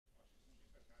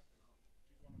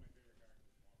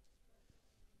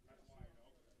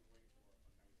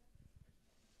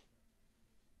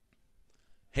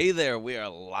Hey there, we are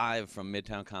live from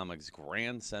Midtown Comics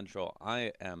Grand Central.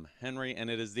 I am Henry, and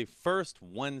it is the first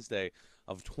Wednesday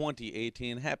of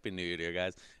 2018. Happy New Year, to you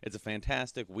guys. It's a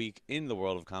fantastic week in the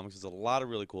world of comics. There's a lot of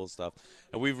really cool stuff,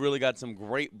 and we've really got some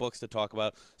great books to talk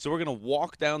about. So we're going to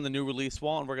walk down the new release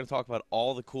wall, and we're going to talk about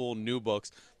all the cool new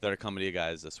books that are coming to you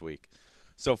guys this week.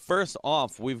 So first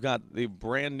off, we've got the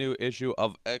brand new issue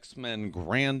of X-Men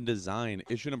Grand Design,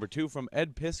 issue number 2 from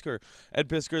Ed Piskor. Ed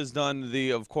Piskor has done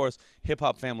the, of course, Hip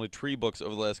Hop Family Tree books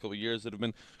over the last couple of years that have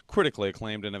been critically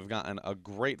acclaimed and have gotten a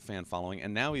great fan following.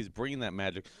 And now he's bringing that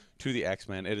magic to the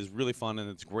X-Men. It is really fun, and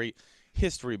it's a great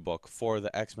history book for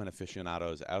the X-Men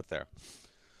aficionados out there.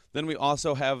 Then we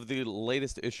also have the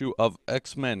latest issue of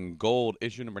X-Men Gold,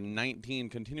 issue number 19,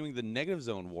 continuing the Negative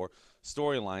Zone War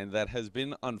storyline that has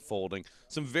been unfolding.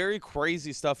 Some very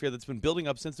crazy stuff here that's been building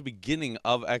up since the beginning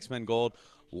of X-Men Gold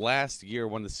last year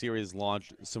when the series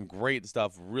launched. Some great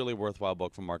stuff, really worthwhile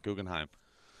book from Mark Guggenheim.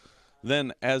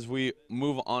 Then, as we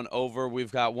move on over,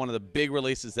 we've got one of the big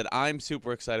releases that I'm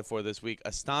super excited for this week,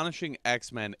 Astonishing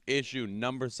X-Men, issue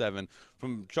number 7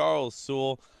 from Charles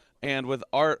Soule, and with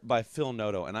art by Phil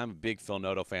Noto. And I'm a big Phil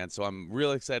Noto fan, so I'm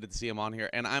really excited to see him on here.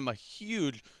 And I'm a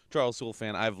huge Charles Soule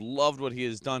fan. I've loved what he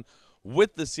has done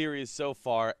with the series so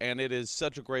far, and it is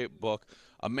such a great book.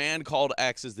 A Man Called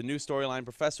X is the new storyline.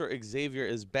 Professor Xavier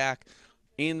is back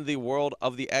in the world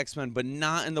of the X-Men, but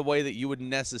not in the way that you would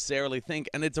necessarily think.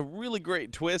 And it's a really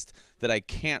great twist that I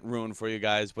can't ruin for you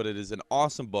guys, but it is an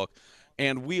awesome book.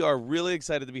 And we are really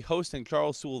excited to be hosting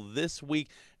Charles Soule this week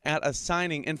at a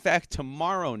signing. In fact,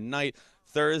 tomorrow night,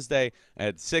 Thursday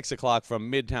at 6 o'clock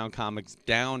from Midtown Comics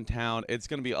downtown. It's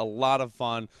going to be a lot of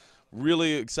fun.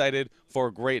 Really excited for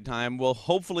a great time. We'll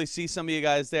hopefully see some of you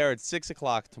guys there at 6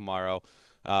 o'clock tomorrow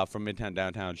from Midtown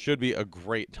downtown. Should be a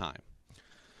great time.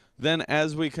 Then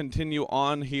as we continue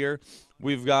on here,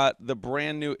 we've got the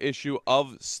brand new issue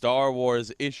of Star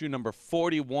Wars, issue number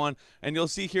 41. And you'll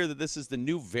see here that this is the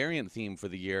new variant theme for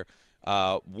the year,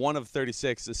 1 of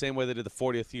 36, the same way they did the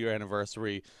 40th year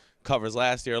anniversary covers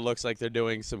last year. It looks like they're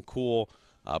doing some cool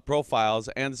profiles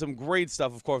and some great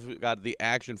stuff. Of course, we've got the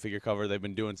action figure cover they've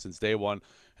been doing since day one.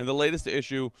 And the latest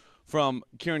issue from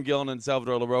Kieran Gillen and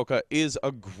Salvador LaRocca is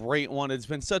a great one. It's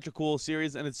been such a cool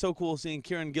series, and it's so cool seeing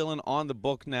Kieran Gillen on the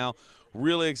book now.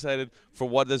 Really excited for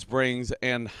what this brings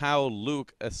and how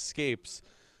Luke escapes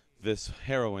this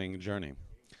harrowing journey.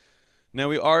 Now,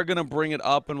 we are going to bring it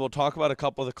up, and we'll talk about a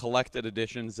couple of the collected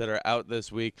editions that are out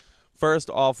this week. First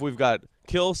off, we've got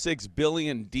Kill 6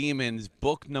 Billion Demons,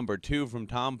 book number 2 from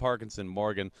Tom Parkinson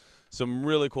Morgan. Some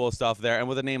really cool stuff there, and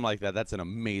with a name like that, that's an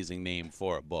amazing name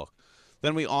for a book.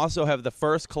 Then we also have the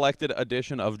first collected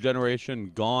edition of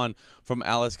Generation Gone from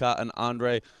Alice Scott and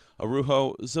Andre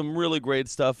Arujo. Some really great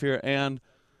stuff here, and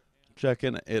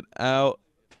checking it out.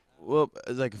 Whoop,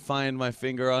 as I can find my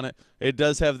finger on it. It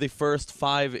does have the first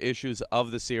 5 issues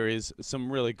of the series.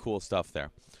 Some really cool stuff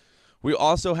there. We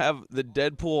also have the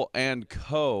Deadpool and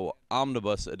Co.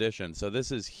 Omnibus Edition. So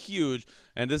this is huge,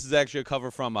 and this is actually a cover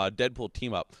from Deadpool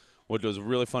Team Up, which was a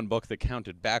really fun book that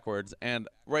counted backwards. And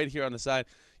right here on the side,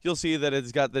 you'll see that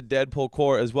it's got the Deadpool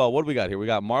core as well. What do we got here? We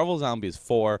got Marvel Zombies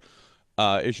 4,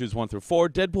 issues 1 through 4.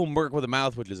 Deadpool Merc with a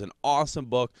Mouth, which is an awesome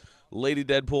book. Lady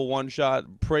Deadpool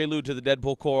one-shot, Prelude to the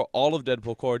Deadpool core, all of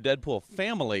Deadpool core, Deadpool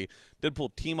Family,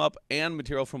 Deadpool Team Up, and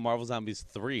material from Marvel Zombies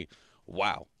 3.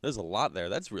 Wow, there's a lot there.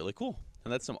 That's really cool.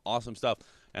 And that's some awesome stuff.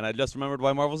 And I just remembered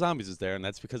why Marvel Zombies is there, and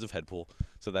that's because of Headpool.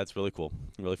 So that's really cool,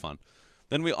 really fun.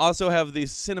 Then we also have the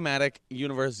Cinematic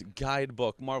Universe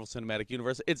Guidebook, Marvel Cinematic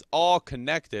Universe. It's all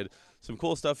connected. Some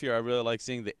cool stuff here. I really like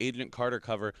seeing the Agent Carter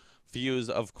cover fused,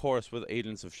 of course, with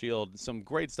Agents of S.H.I.E.L.D. Some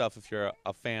great stuff if you're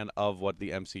a fan of what the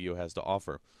MCU has to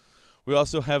offer. We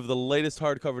also have the latest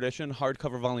hardcover edition,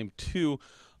 hardcover volume 2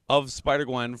 of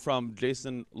Spider-Gwen from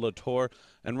Jason Latour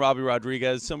and Robbie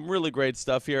Rodriguez. Some really great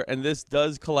stuff here, and this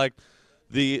does collect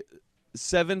the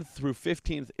 7th through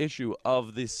 15th issue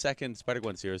of the second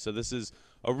Spider-Gwen series. So this is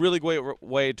a really great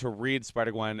way to read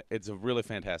Spider-Gwen. It's a really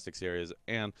fantastic series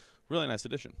and really nice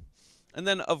edition. And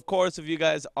then, of course, if you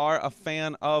guys are a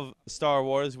fan of Star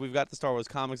Wars, we've got the Star Wars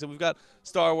comics, and we've got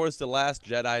Star Wars The Last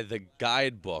Jedi, the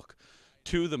guidebook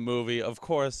to the movie. Of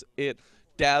course, it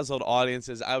dazzled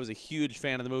audiences. I was a huge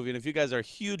fan of the movie, and if you guys are a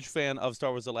huge fan of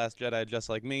Star Wars The Last Jedi just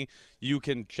like me, you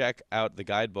can check out the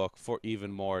guidebook for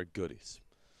even more goodies.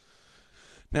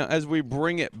 Now, as we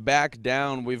bring it back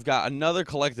down, we've got another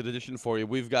collected edition for you.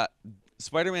 We've got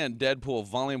Spider-Man Deadpool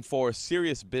Volume 4,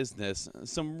 Serious Business.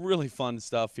 Some really fun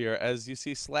stuff here, as you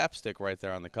see slapstick right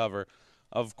there on the cover.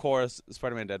 Of course,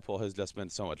 Spider-Man Deadpool has just been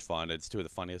so much fun. It's 2 of the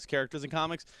funniest characters in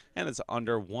comics, and it's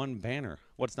under one banner.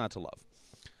 What's not to love?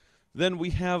 Then we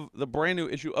have the brand new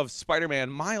issue of Spider-Man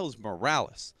Miles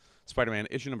Morales. Spider-Man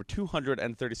issue number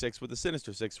 236 with the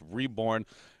Sinister Six Reborn.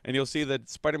 And you'll see that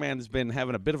Spider-Man's been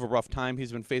having a bit of a rough time.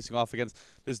 He's been facing off against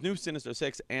this new Sinister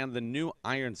Six and the new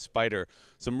Iron Spider.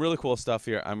 Some really cool stuff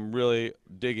here. I'm really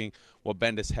digging what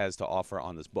Bendis has to offer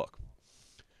on this book.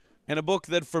 And a book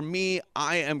that, for me,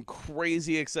 I am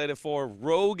crazy excited for,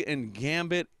 Rogue and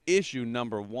Gambit issue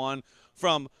number 1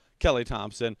 from Kelly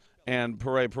Thompson and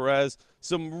Perez.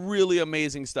 Some really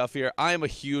amazing stuff here. I am a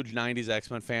huge 90s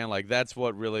X-Men fan. Like, that's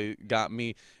what really got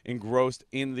me engrossed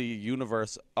in the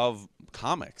universe of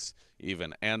comics,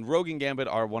 even. And Rogue and Gambit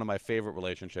are one of my favorite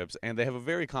relationships, and they have a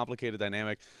very complicated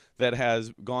dynamic that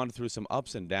has gone through some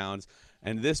ups and downs.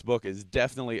 And this book is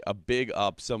definitely a big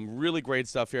up. Some really great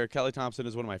stuff here. Kelly Thompson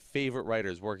is one of my favorite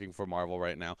writers working for Marvel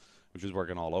right now, which is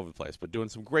working all over the place, but doing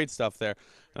some great stuff there,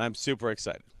 and I'm super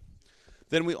excited.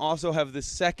 Then we also have the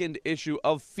second issue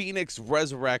of Phoenix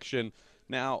Resurrection.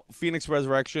 Now, Phoenix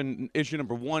Resurrection issue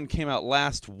number 1 came out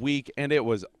last week, and it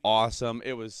was awesome.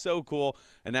 It was so cool.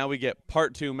 And now we get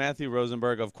part 2. Matthew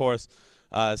Rosenberg, of course,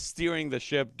 steering the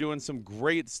ship, doing some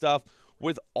great stuff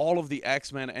with all of the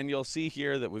X-Men. And you'll see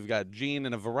here that we've got Jean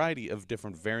and a variety of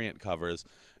different variant covers.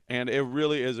 And it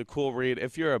really is a cool read.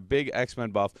 If you're a big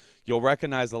X-Men buff, you'll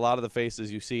recognize a lot of the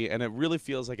faces you see. And it really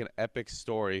feels like an epic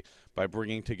story by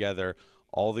bringing together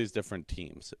all these different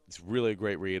teams. It's really a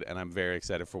great read, and I'm very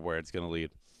excited for where it's going to lead.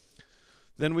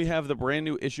 Then we have the brand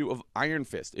new issue of Iron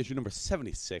Fist, issue number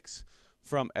 76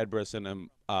 from Ed Brisson and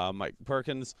Mike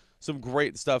Perkins. Some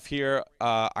great stuff here.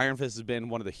 Iron Fist has been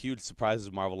one of the huge surprises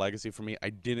of Marvel Legacy for me. I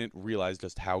didn't realize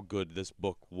just how good this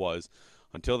book was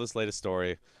until this latest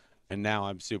story, and now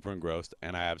I'm super engrossed,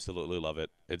 and I absolutely love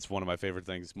it. It's one of my favorite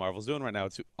things Marvel's doing right now.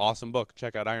 It's an awesome book.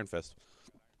 Check out Iron Fist.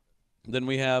 Then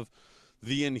we have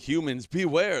The Inhumans.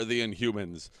 Beware the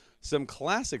Inhumans. Some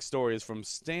classic stories from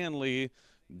Stan Lee,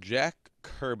 Jack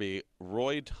Kirby,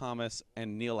 Roy Thomas,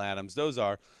 and Neil Adams. Those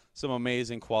are some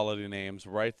amazing quality names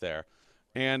right there.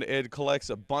 And it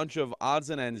collects a bunch of odds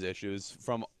and ends issues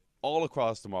from all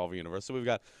across the Marvel Universe. So we've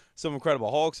got some Incredible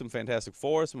Hulk, some Fantastic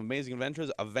Four, some Amazing Adventures,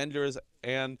 Avengers,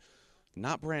 and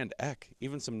Not Brand Ek.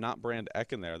 Even some Not Brand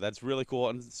Ek in there. That's really cool,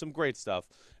 and some great stuff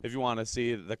if you want to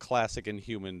see the classic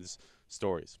Inhumans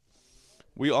stories.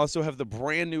 We also have the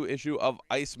brand new issue of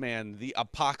Iceman, the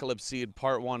Apocalypse Seed,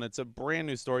 Part 1. It's a brand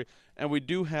new story, and we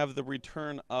do have the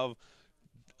return of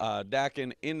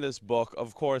Dakin in this book.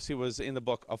 Of course, he was in the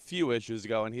book a few issues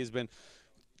ago, and he's been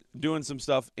doing some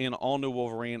stuff in All New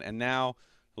Wolverine, and now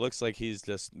it looks like he's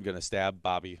just going to stab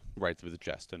Bobby right through the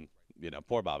chest. And,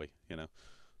 poor Bobby,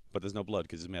 But there's no blood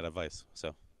because he's made out of ice,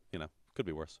 so, could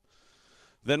be worse.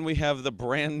 Then we have the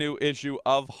brand new issue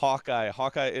of Hawkeye.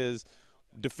 Hawkeye is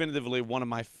definitively one of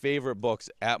my favorite books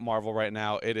at Marvel right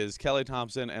now. It is Kelly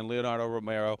Thompson and Leonardo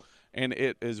Romero, and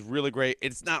it is really great.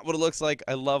 It's not what it looks like.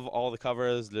 I love all the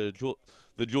covers. The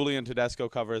Julian Tedesco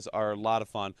covers are a lot of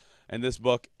fun, and this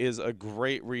book is a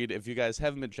great read. If you guys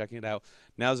haven't been checking it out,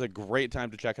 now's a great time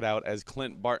to check it out as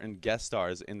Clint Barton guest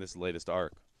stars in this latest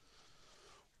arc.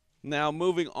 Now,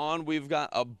 moving on, we've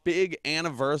got a big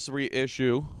anniversary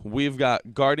issue. We've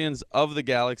got Guardians of the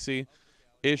Galaxy,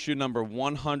 issue number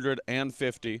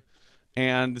 150.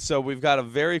 And so we've got a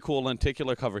very cool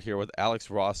lenticular cover here with Alex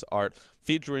Ross art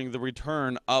featuring the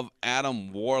return of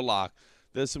Adam Warlock.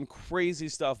 There's some crazy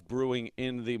stuff brewing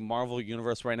in the Marvel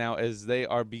Universe right now as they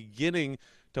are beginning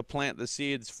to plant the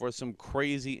seeds for some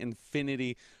crazy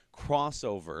Infinity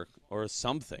crossover or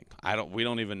something. We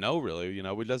don't even know really.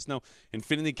 We just know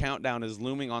Infinity Countdown is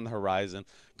looming on the horizon.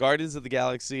 Guardians of the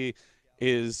Galaxy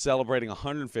is celebrating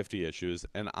 150 issues,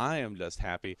 and I am just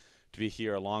happy to be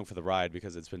here along for the ride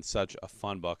because it's been such a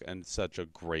fun book and such a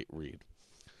great read.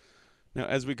 Now,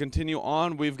 as we continue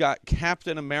on, we've got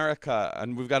Captain America,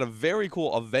 and we've got a very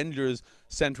cool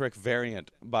Avengers-centric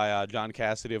variant by John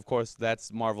Cassidy. Of course,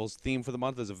 that's Marvel's theme for the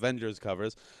month is Avengers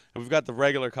covers. And we've got the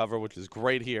regular cover, which is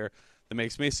great here. That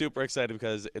makes me super excited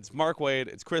because it's Mark Waid,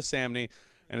 it's Chris Samney,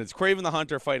 and it's Kraven the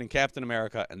Hunter fighting Captain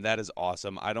America, and that is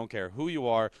awesome. I don't care who you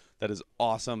are. That is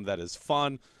awesome. That is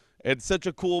fun. It's such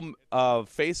a cool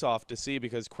face-off to see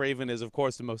because Kraven is, of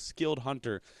course, the most skilled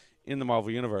hunter in the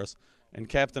Marvel Universe, and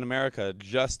Captain America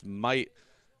just might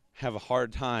have a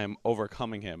hard time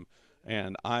overcoming him,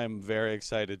 and I'm very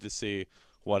excited to see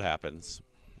what happens.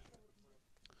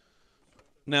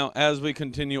 Now, as we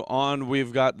continue on,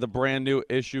 we've got the brand new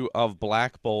issue of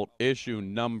Black Bolt, issue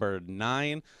number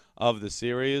 9 of the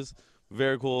series.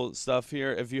 Very cool stuff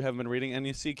here if you haven't been reading. And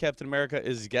you see Captain America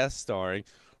is guest starring.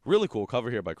 Really cool cover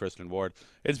here by Kristen Ward.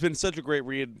 It's been such a great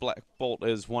read. Black Bolt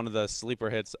is one of the sleeper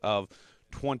hits of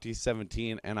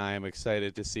 2017, and I am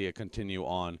excited to see it continue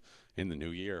on in the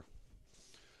new year.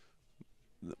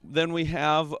 Then we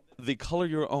have the Color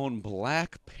Your Own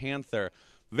Black Panther.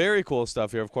 Very cool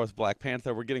stuff here. Of course, Black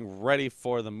Panther. We're getting ready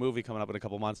for the movie coming up in a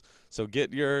couple months. So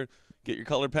get your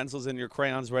colored pencils and your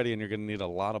crayons ready, and you're going to need a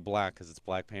lot of black because it's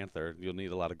Black Panther. You'll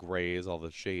need a lot of grays, all the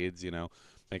shades,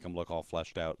 make them look all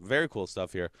fleshed out. Very cool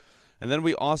stuff here. And then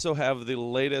we also have the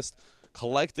latest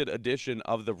collected edition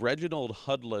of the Reginald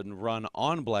Hudlin run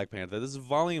on Black Panther. This is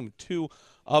volume 2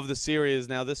 of the series.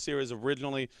 Now, this series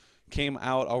originally came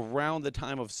out around the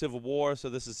time of Civil War, so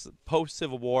this is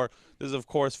post-Civil War. This is, of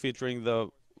course, featuring the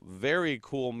very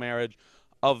cool marriage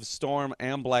of Storm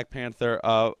and Black Panther.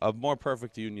 A more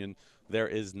perfect union there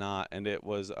is not, and it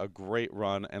was a great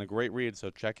run and a great read, so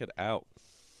check it out.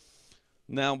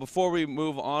 Now, before we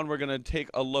move on, we're going to take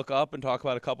a look up and talk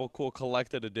about a couple cool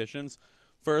collected editions.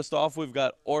 First off, we've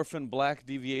got Orphan Black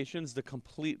Deviations, the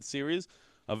complete series,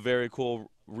 a very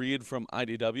cool read from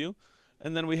IDW.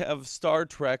 And then we have Star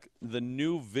Trek, The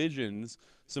New Visions,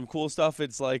 some cool stuff.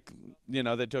 It's like,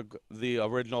 they took the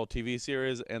original TV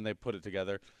series and they put it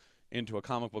together into a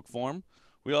comic book form.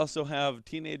 We also have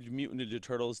Teenage Mutant Ninja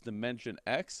Turtles Dimension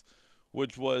X,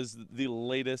 which was the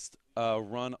latest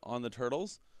run on the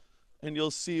Turtles. And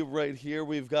you'll see right here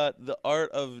we've got the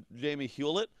art of Jamie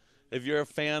Hewlett. If you're a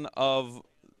fan of,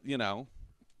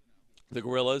 the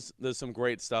Gorillas, there's some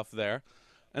great stuff there.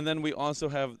 And then we also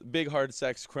have Big Hard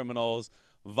Sex Criminals,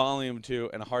 Volume 2,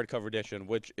 and a hardcover edition,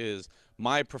 which is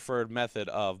my preferred method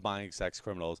of buying Sex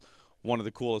Criminals. One of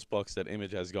the coolest books that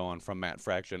Image has going from Matt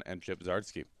Fraction and Chip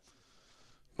Zdarsky.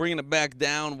 Bringing it back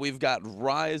down, we've got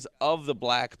Rise of the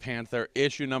Black Panther,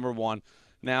 issue number 1.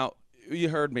 Now, you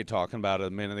heard me talking about it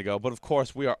a minute ago, but of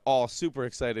course we are all super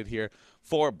excited here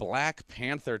for Black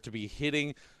Panther to be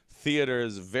hitting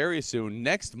theaters very soon,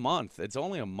 next month. It's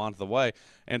only a month away,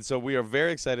 and so we are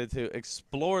very excited to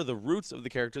explore the roots of the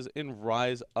characters in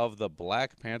Rise of the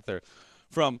Black Panther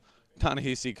from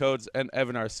Ta-Nehisi Coates and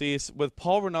Evan Arcisse with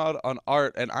Paul Renaud on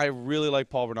art, and I really like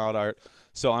Paul Renaud art,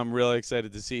 so I'm really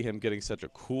excited to see him getting such a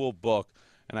cool book,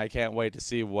 and I can't wait to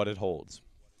see what it holds.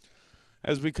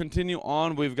 As we continue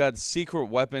on, we've got Secret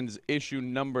Weapons issue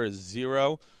number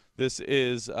 0. This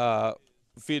is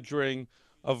featuring,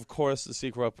 of course, the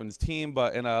Secret Weapons team,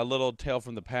 but in a little tale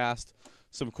from the past.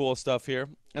 Some cool stuff here.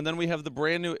 And then we have the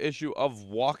brand new issue of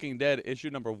Walking Dead,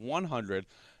 issue number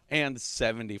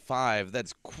 175.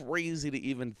 That's crazy to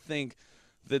even think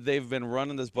that they've been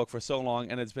running this book for so long,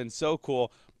 and it's been so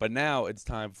cool. But now it's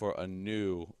time for a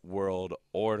new world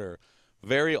order.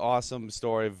 Very awesome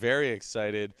story. Very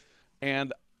excited.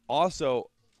 And also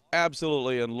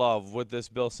absolutely in love with this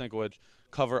Bill Sienkiewicz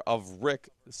cover of Rick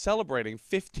celebrating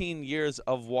 15 years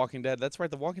of Walking Dead. That's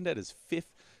right, The Walking Dead is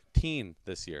 15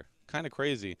 this year. Kind of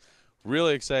crazy.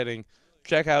 Really exciting.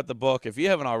 Check out the book. If you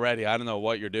haven't already, I don't know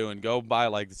what you're doing. Go buy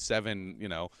like 7,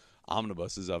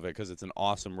 omnibuses of it because it's an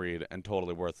awesome read and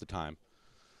totally worth the time.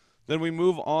 Then we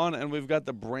move on, and we've got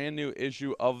the brand new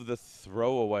issue of The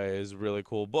Throwaways. Really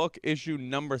cool book. Issue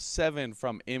number 7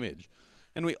 from Image.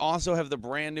 And we also have the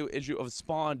brand new issue of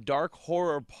Spawn Dark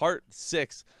Horror Part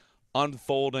 6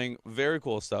 unfolding. Very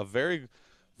cool stuff. Very,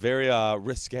 very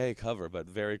risque cover, but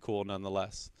very cool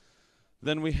nonetheless.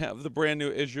 Then we have the brand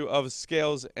new issue of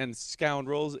Scales and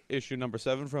Scoundrels, issue number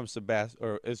 7 from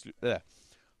issue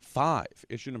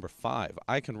number 5.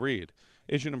 I can read.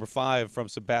 Issue number 5 from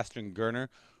Sebastian Gerner.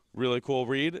 Really cool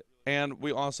read. And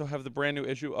we also have the brand new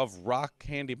issue of Rock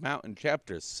Candy Mountain,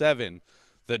 chapter 7.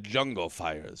 The Jungle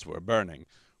Fires Were Burning.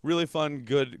 Really fun,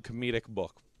 good comedic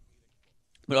book.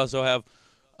 We also have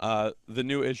the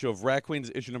new issue of Rat Queens,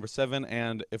 issue number 7,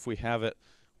 and if we have it,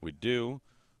 we do.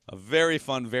 A very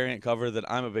fun variant cover that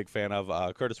I'm a big fan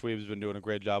of. Curtis Weave's been doing a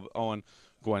great job. Owen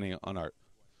Gwenny on art.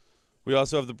 We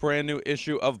also have the brand new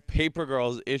issue of Paper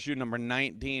Girls, issue number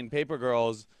 19. Paper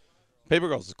Girls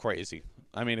is crazy.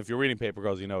 I mean, if you're reading Paper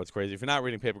Girls, you know it's crazy. If you're not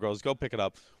reading Paper Girls, go pick it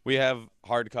up. We have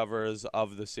hardcovers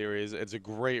of the series. It's a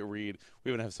great read.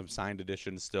 We even have some signed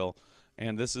editions still.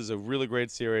 And this is a really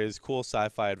great series, cool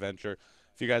sci-fi adventure.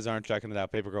 If you guys aren't checking it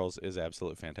out, Paper Girls is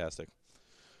absolutely fantastic.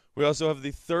 We also have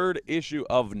the 3rd issue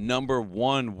of Number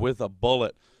 1 with a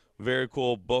Bullet. Very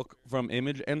cool book from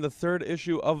Image. And the 3rd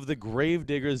issue of The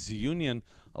Gravediggers Union.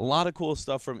 A lot of cool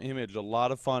stuff from Image. A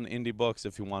lot of fun indie books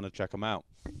if you want to check them out.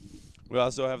 We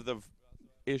also have the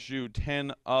issue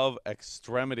 10 of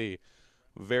Extremity.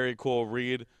 Very cool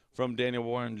read from Daniel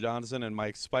Warren Johnson and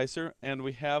Mike Spicer. And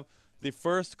we have the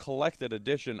first collected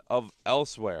edition of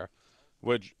Elsewhere,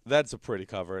 which that's a pretty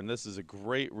cover, and this is a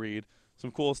great read.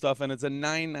 Some cool stuff, and it's a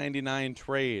 $9.99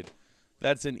 trade.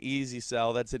 That's an easy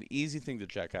sell. That's an easy thing to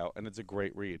check out, and it's a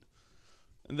great read.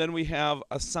 And then we have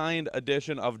a signed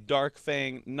edition of Dark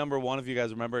Fang #1. If you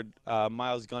guys remember,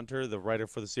 Miles Gunter, the writer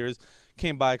for the series,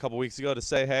 came by a couple weeks ago to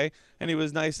say hey, and he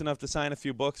was nice enough to sign a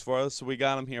few books for us, so we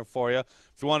got him here for you.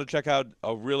 If you want to check out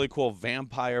a really cool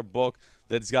vampire book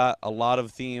that's got a lot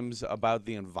of themes about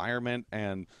the environment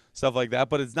and stuff like that,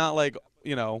 but it's not like,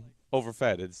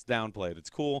 overfed. It's downplayed. It's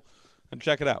cool, and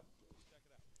check it out.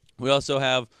 We also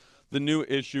have the new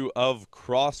issue of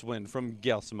Crosswind from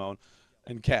Gail Simone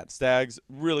and Cat Staggs.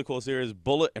 Really cool series.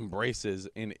 Bullet Embraces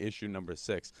in issue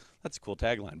 #6. That's a cool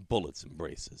tagline. Bullets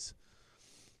Embraces.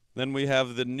 Then we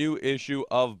have the new issue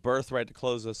of Birthright to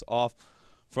close us off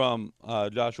from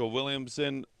Joshua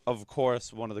Williamson. Of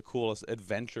course, one of the coolest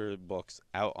adventure books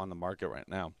out on the market right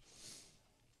now.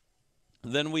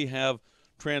 Then we have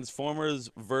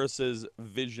Transformers versus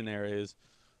Visionaries.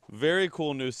 Very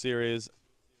cool new series.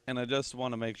 And I just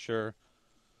want to make sure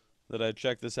that I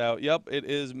check this out. Yep, it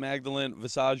is Magdalene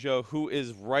Visaggio who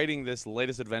is writing this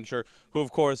latest adventure, who,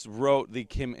 of course, wrote the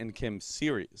Kim and Kim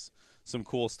series. Some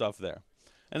cool stuff there.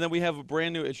 And then we have a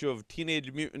brand new issue of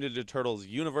Teenage Mutant Ninja Turtles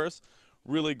Universe.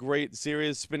 Really great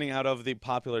series spinning out of the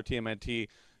popular TMNT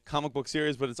comic book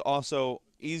series, but it's also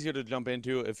easier to jump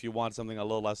into if you want something a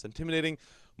little less intimidating,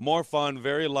 more fun,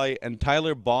 very light. And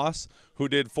Tyler Boss, who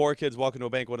did Four Kids Walk Into a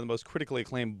Bank, one of the most critically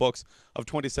acclaimed books of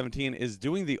 2017, is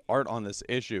doing the art on this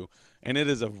issue. And it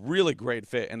is a really great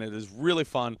fit, and it is really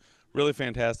fun, really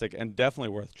fantastic, and definitely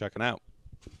worth checking out.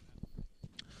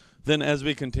 Then as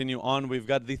we continue on, we've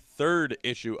got the third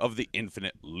issue of The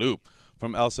Infinite Loop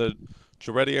from Elsa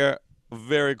Charretier.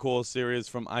 Very cool series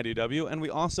from IDW. And we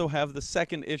also have the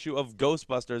second issue of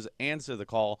Ghostbusters Answer the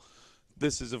Call.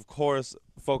 This is, of course,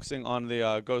 focusing on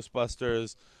the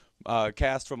Ghostbusters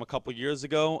cast from a couple years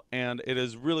ago. And it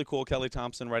is really cool. Kelly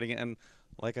Thompson writing it. And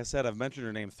like I said, I've mentioned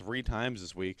her name 3 times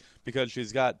this week because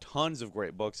she's got tons of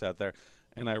great books out there.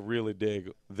 And I really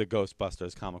dig the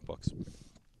Ghostbusters comic books.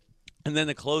 And then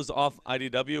to close off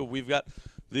IDW, we've got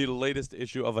the latest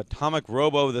issue of Atomic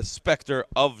Robo, The Spectre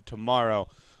of Tomorrow.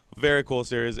 Very cool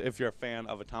series if you're a fan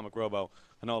of Atomic Robo.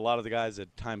 I know a lot of the guys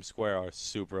at Times Square are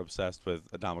super obsessed with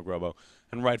Atomic Robo,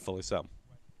 and rightfully so.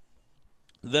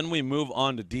 Then we move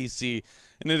on to DC,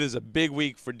 and it is a big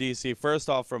week for DC. First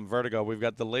off, from Vertigo, we've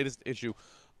got the latest issue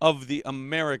of The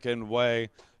American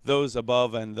Way, Those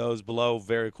Above and Those Below.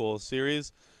 Very cool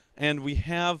series. And we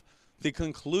have the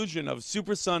conclusion of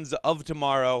Super Sons of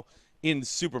Tomorrow in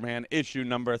Superman, issue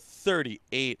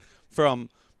 #38 from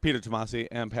Peter Tomasi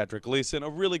and Patrick Gleason. A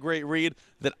really great read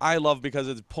that I love because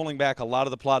it's pulling back a lot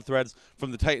of the plot threads from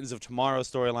the Titans of Tomorrow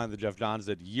storyline that Jeff Johns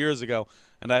did years ago.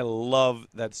 And I love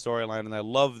that storyline, and I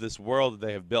love this world that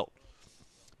they have built.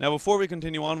 Now, before we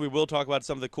continue on, we will talk about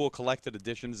some of the cool collected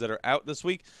editions that are out this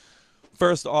week.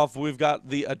 First off, we've got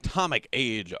the Atomic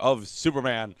Age of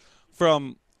Superman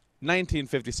from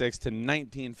 1956 to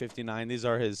 1959. These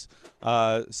are his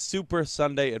Super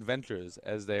Sunday Adventures,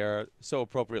 as they are so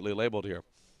appropriately labeled here.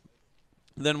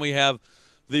 Then we have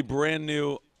the brand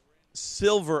new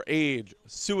Silver Age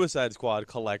Suicide Squad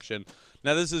collection.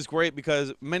 Now, this is great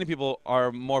because many people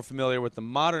are more familiar with the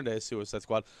modern-day Suicide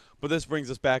Squad, but this brings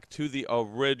us back to the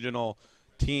original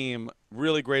team.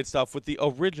 Really great stuff with the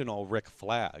original Rick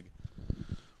Flag.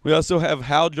 We also have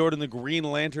Hal Jordan, the Green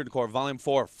Lantern Corps, Volume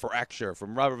 4, Fracture,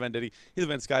 from Robert Venditti, Heath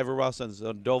Van Sciver, Ross and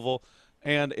Doval,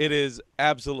 and it is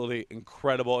absolutely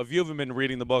incredible. If you haven't been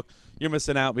reading the book, you're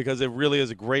missing out because it really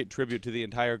is a great tribute to the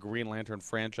entire Green Lantern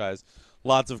franchise.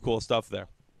 Lots of cool stuff there.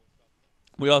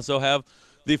 We also have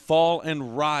the Fall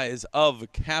and Rise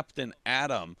of Captain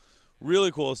Atom.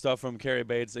 Really cool stuff from Cary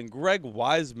Bates and Greg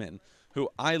Weisman, who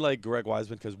I like Greg Weisman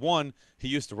because, 1, he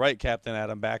used to write Captain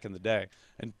Atom back in the day,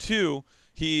 and 2,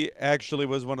 he actually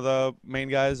was one of the main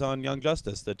guys on Young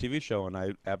Justice, the TV show, and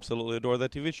I absolutely adore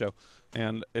that TV show.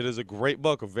 And it is a great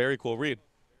book, a very cool read.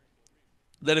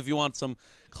 Then if you want some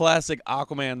classic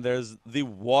Aquaman, there's The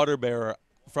Water Bearer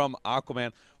from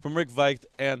Aquaman from Rick Veitch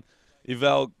and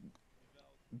Yvel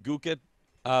Guket.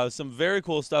 Some very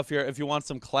cool stuff here if you want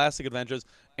some classic adventures.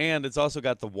 And it's also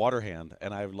got the Water Hand,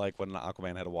 and I like when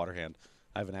Aquaman had a water hand.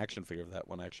 I have an action figure of that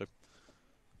one, actually.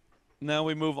 Now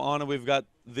we move on, and we've got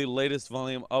the latest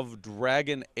volume of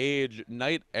Dragon Age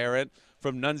Knight Errant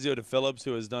from Nunzio DePhillips,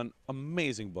 who has done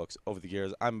amazing books over the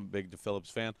years. I'm a big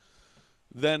DePhillips fan.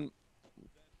 Then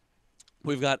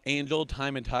we've got Angel,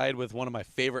 Time and Tide, with one of my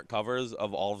favorite covers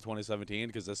of all of 2017,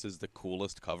 because this is the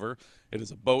coolest cover. It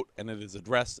is a boat, and it is a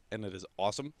dress, and it is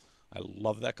awesome. I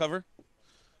love that cover.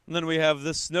 And then we have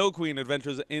the Snow Queen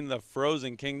Adventures in the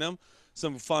Frozen Kingdom.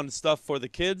 Some fun stuff for the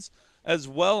kids, as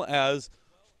well as,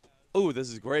 oh, this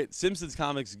is great, Simpsons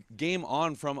Comics Game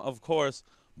On from, of course,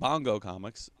 Bongo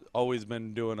Comics. always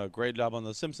been doing a great job on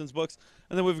the Simpsons books.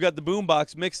 And then we've got the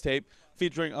Boombox mixtape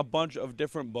featuring a bunch of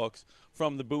different books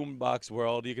from the Boombox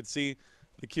world. You can see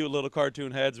the cute little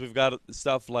cartoon heads. We've got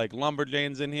stuff like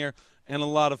Lumberjanes in here and a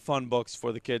lot of fun books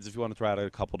for the kids if you want to try out a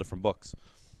couple different books.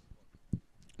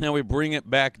 Now we bring it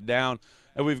back down,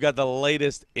 and we've got the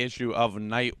latest issue of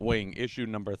Nightwing, issue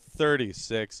number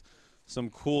 36. Some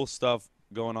cool stuff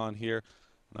going on here.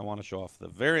 And I want to show off the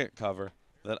variant cover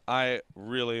that I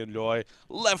really enjoy.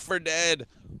 Left for Dead.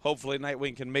 Hopefully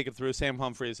Nightwing can make it through. Sam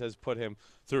Humphries has put him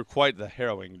through quite the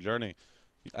harrowing journey.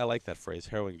 I like that phrase,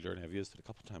 harrowing journey. I've used it a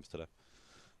couple times today.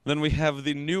 Then we have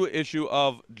the new issue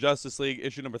of Justice League,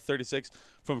 issue number 36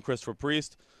 from Christopher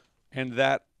Priest. And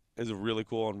that is a really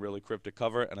cool and really cryptic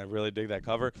cover, and I really dig that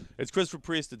cover. It's Christopher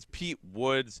Priest. It's Pete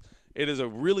Woods. It is a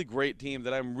really great team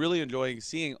that I'm really enjoying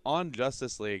seeing on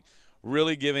Justice League,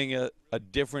 really giving a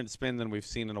different spin than we've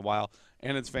seen in a while.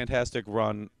 And it's fantastic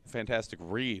run, fantastic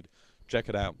read. Check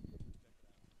it out.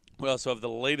 We also have the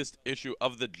latest issue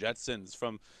of the Jetsons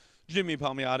from Jimmy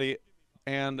Palmiotti,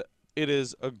 and it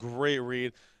is a great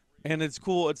read. And it's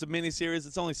cool. It's a mini-series.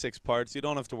 It's only 6 parts. You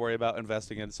don't have to worry about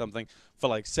investing in something for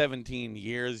like 17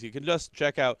 years. You can just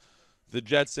check out the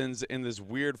Jetsons in this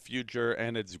weird future,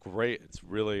 and it's great. It's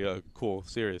really a cool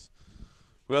series.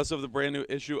 We also have the brand new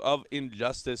issue of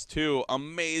Injustice 2,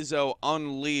 Amazo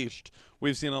Unleashed.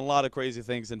 We've seen a lot of crazy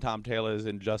things in Tom Taylor's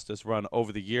Injustice run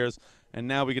over the years, and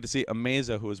now we get to see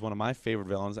Amazo, who is one of my favorite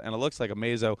villains, and it looks like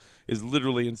Amazo is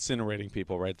literally incinerating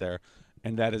people right there.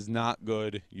 And that is not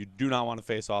good. You do not want to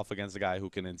face off against a guy who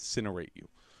can incinerate you.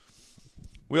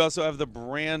 We also have the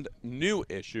brand new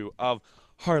issue of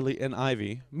Harley and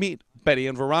Ivy Meet Betty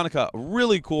and Veronica.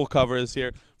 Really cool covers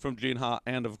here from Gene Ha,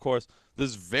 and of course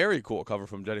this very cool cover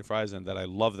from Jenny Friesen that I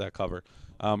love that cover.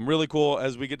 Really cool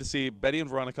as we get to see Betty and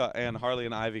Veronica and Harley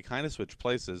and Ivy kind of switch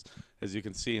places, as you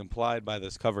can see implied by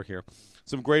this cover here.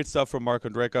 Some great stuff from Mark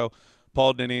Andreyko,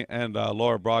 Paul Dini, and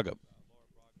Laura Braga.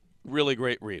 Really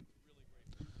great read.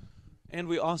 And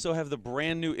we also have the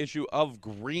brand new issue of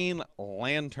Green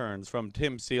Lanterns from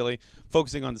Tim Seeley,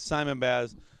 focusing on Simon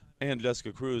Baz and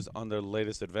Jessica Cruz on their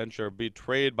latest adventure,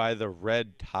 Betrayed by the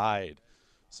Red Tide.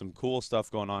 Some cool stuff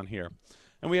going on here.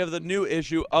 And we have the new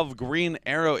issue of Green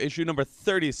Arrow, issue number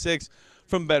 36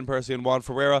 from Ben Percy and Juan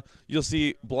Ferreira. You'll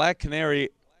see Black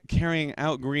Canary carrying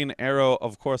out Green Arrow,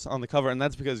 of course, on the cover, and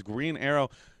that's because Green Arrow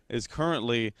is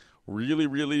currently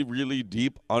really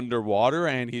deep underwater,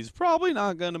 and he's probably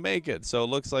not going to make it. So it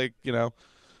looks like, you know,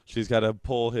 she's got to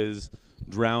pull his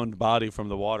drowned body from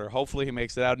the water. Hopefully he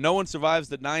makes it out. No one survives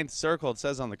the 9th circle, it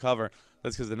says on the cover.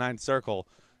 That's because the 9th circle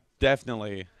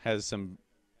definitely has some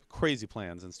crazy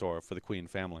plans in store for the Queen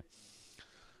family.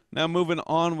 Now moving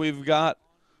on, we've got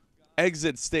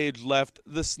Exit Stage Left,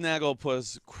 the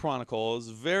Snagglepuss Chronicles.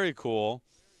 Very cool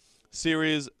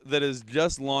series that is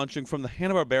just launching from the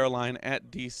Hanna-Barbera line at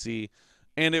DC,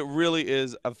 and it really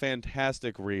is a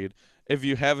fantastic read. If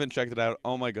you haven't checked it out,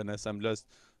 oh my goodness,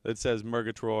 it says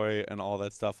Murgatroyd and all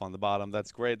that stuff on the bottom.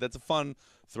 That's great. That's a fun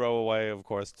throwaway, of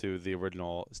course, to the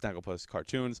original Snagglepuss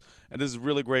cartoons, and this is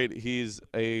really great. He's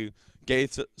a gay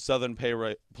Southern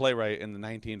playwright in the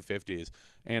 1950s,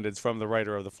 and it's from the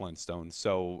writer of the Flintstones.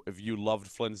 So if you loved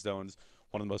Flintstones,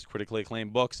 one of the most critically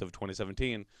acclaimed books of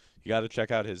 2017, you got to check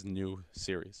out his new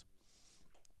series.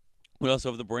 We also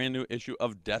have the brand new issue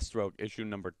of Deathstroke, issue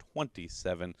number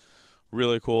 27.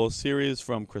 Really cool series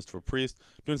from Christopher Priest,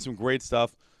 doing some great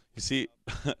stuff. You see,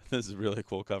 this is a really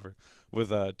cool cover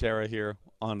with Tara here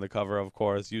on the cover, of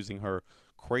course, using her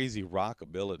crazy rock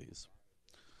abilities.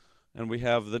 And we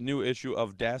have the new issue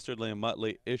of Dastardly and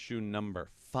Muttley, issue number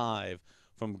 5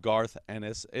 from Garth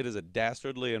Ennis. It is a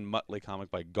Dastardly and Muttley comic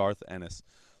by Garth Ennis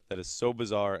that is so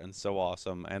bizarre and so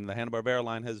awesome. And the Hanna-Barbera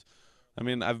line has, I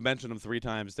mean, I've mentioned them 3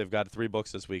 times. They've got 3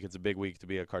 books this week. It's a big week to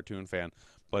be a cartoon fan,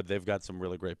 but they've got some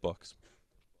really great books.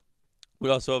 We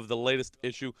also have the latest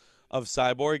issue of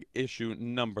Cyborg, issue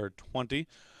number 20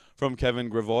 from Kevin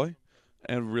Gravois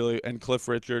and Cliff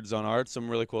Richards on art. Some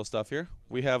really cool stuff here.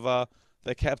 We have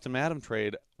the Captain Atom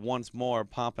trade once more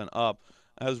popping up,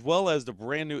 as well as the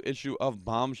brand new issue of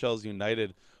Bombshells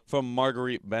United from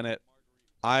Marguerite Bennett.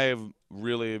 I've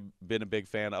really been a big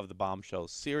fan of the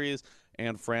Bombshells series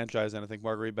and franchise, and I think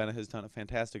Marguerite Bennett has done a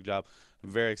fantastic job. I'm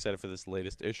very excited for this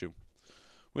latest issue.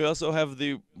 We also have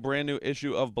the brand new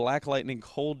issue of Black Lightning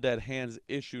Cold Dead Hands,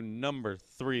 issue number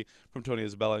 3 from Tony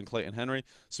Isabella and Clayton Henry.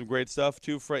 Some great stuff.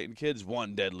 2 frightened kids,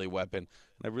 1 deadly weapon.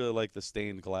 And I really like the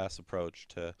stained glass approach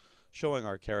to showing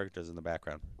our characters in the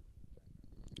background.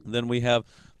 Then we have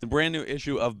the brand new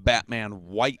issue of Batman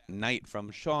White Knight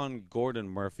from Sean Gordon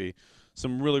Murphy.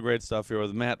 Some really great stuff here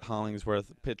with Matt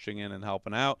Hollingsworth pitching in and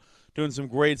helping out, doing some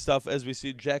great stuff as we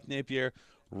see Jack Napier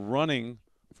running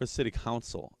for city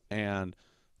council. And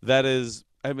that is,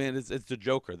 I mean, it's the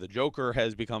Joker. The Joker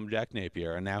has become Jack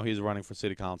Napier, and now he's running for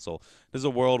city council. There's a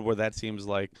world where that seems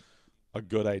like a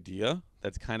good idea.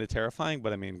 That's kind of terrifying,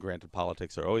 but I mean, granted,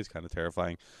 politics are always kind of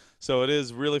terrifying. So it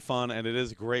is really fun, and it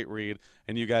is a great read,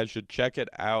 and you guys should check it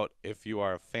out if you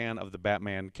are a fan of the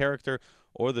Batman character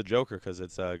or the Joker, because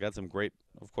it's got some great,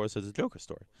 of course, it's a Joker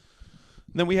story.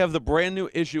 Then we have the brand new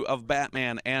issue of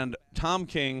Batman, and Tom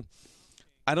King,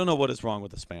 I don't know what is wrong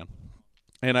with this man.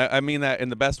 And I mean that in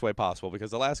the best way possible,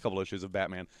 because the last couple issues of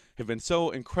Batman have been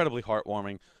so incredibly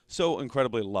heartwarming, so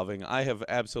incredibly loving. I have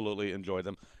absolutely enjoyed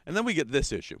them. And then we get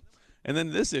this issue. And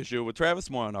then this issue with Travis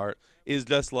Moore on art is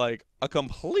just like a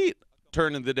complete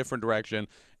turn in the different direction.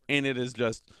 And it is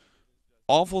just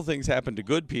awful things happen to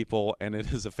good people, and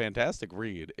it is a fantastic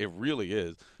read. It really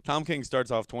is. Tom King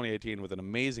starts off 2018 with an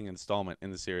amazing installment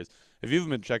in the series. If you've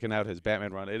been checking out his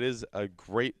Batman run, it is a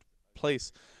great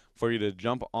place for you to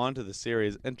jump onto the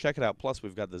series and check it out. Plus,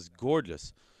 we've got this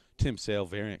gorgeous Tim Sale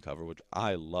variant cover, which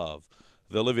I love.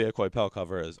 The Olivier Coipel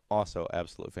cover is also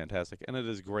absolutely fantastic, and it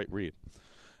is a great read.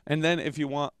 And then if you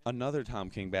want another Tom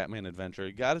King Batman adventure,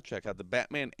 you got to check out the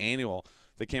Batman Annual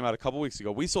that came out a couple weeks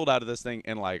ago. We sold out of this thing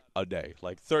in like a day,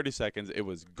 like 30 seconds. It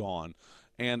was gone,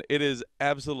 and it is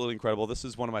absolutely incredible. This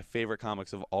is one of my favorite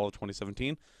comics of all of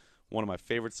 2017. One of my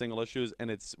favorite single issues, and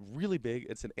it's really big.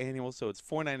 It's an annual, so it's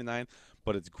 $4.99,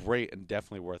 but it's great and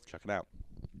definitely worth checking out.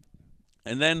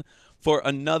 And then for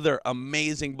another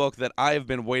amazing book that I've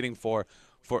been waiting for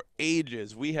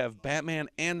ages, we have Batman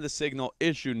and the Signal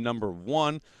issue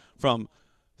 #1 from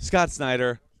Scott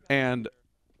Snyder and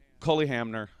Cully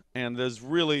Hamner, and there's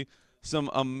really some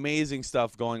amazing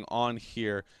stuff going on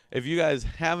here. If you guys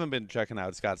haven't been checking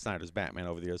out Scott Snyder's Batman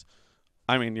over the years,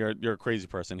 I mean, you're a crazy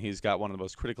person. He's got one of the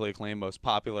most critically acclaimed, most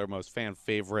popular, most fan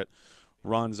favorite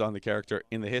runs on the character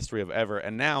in the history of ever.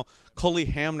 And now Cully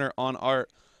Hamner on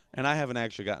art, and I haven't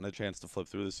actually gotten a chance to flip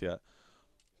through this yet.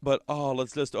 But oh,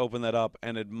 let's just open that up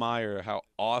and admire how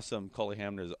awesome Cully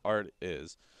Hamner's art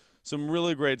is. Some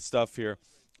really great stuff here.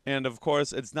 And of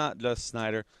course, it's not just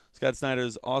Snyder. Scott Snyder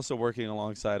is also working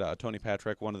alongside Tony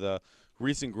Patrick, one of the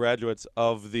recent graduates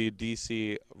of the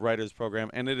DC Writers Program,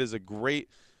 and it is a great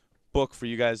book for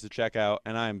you guys to check out,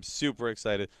 and I'm super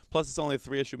excited. Plus, it's only a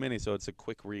 3-issue mini, so it's a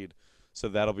quick read, so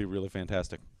that'll be really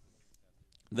fantastic.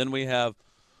 Then we have,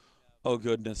 oh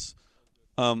goodness,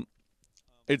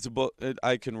 it's a book,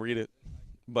 I can read it,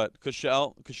 but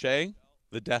Cachet,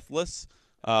 the Deathless,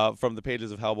 from the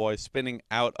pages of Hellboy, spinning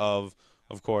out of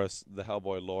course, the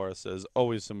Hellboy lore. So there's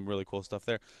always some really cool stuff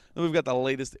there. Then we've got the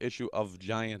latest issue of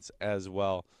Giants as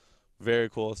well. Very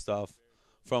cool stuff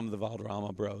from the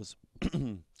Valderrama Bros.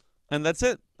 And that's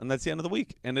it. And that's the end of the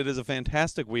week. And it is a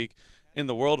fantastic week in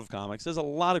the world of comics. There's a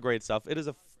lot of great stuff. It is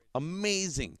an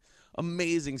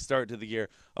amazing start to the year.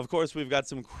 Of course, we've got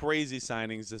some crazy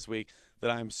signings this week that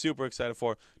I'm super excited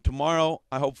for. Tomorrow,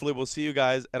 I hopefully will see you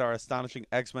guys at our Astonishing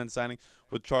X-Men signing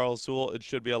with Charles Soule. It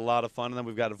should be a lot of fun. And then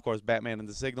we've got, of course, Batman and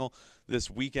the Signal this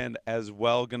weekend as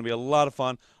well. Going to be a lot of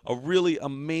fun. A really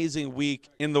amazing week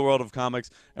in the world of comics.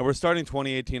 And we're starting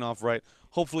 2018 off right.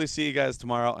 Hopefully see you guys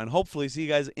tomorrow, and hopefully see you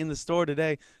guys in the store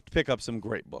today to pick up some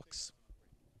great books.